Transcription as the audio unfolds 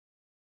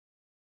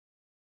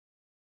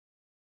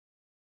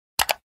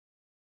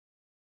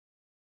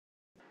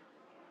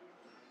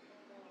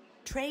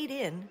trade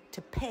in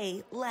to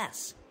pay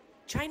less.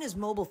 China's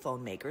mobile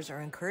phone makers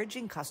are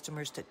encouraging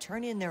customers to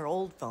turn in their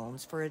old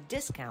phones for a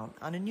discount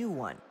on a new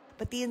one.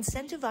 But the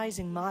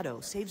incentivizing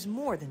motto saves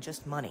more than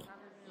just money.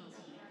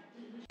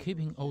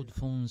 Keeping old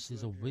phones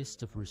is a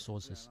waste of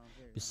resources.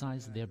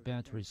 Besides, their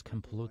batteries can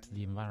pollute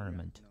the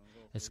environment.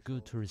 It's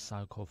good to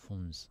recycle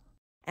phones.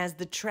 As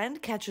the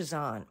trend catches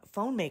on,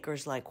 phone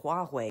makers like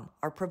Huawei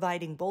are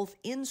providing both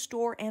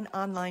in-store and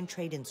online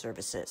trade-in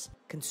services.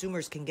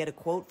 Consumers can get a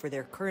quote for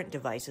their current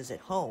devices at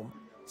home,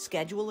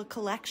 schedule a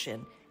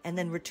collection, and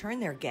then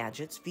return their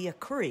gadgets via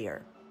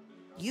courier.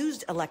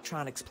 Used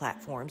electronics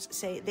platforms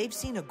say they've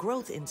seen a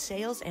growth in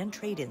sales and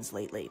trade-ins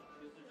lately.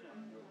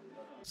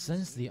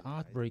 Since the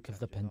outbreak of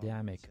the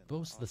pandemic,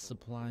 both the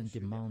supply and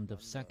demand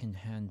of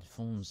second-hand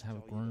phones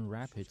have grown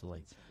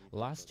rapidly.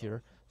 Last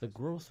year, the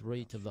growth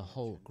rate of the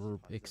whole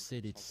group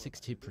exceeded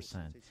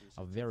 60%,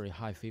 a very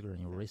high figure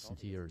in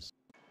recent years.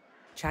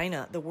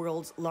 China, the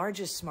world's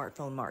largest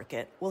smartphone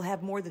market, will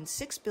have more than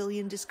 6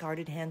 billion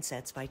discarded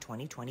handsets by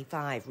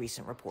 2025,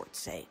 recent reports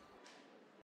say.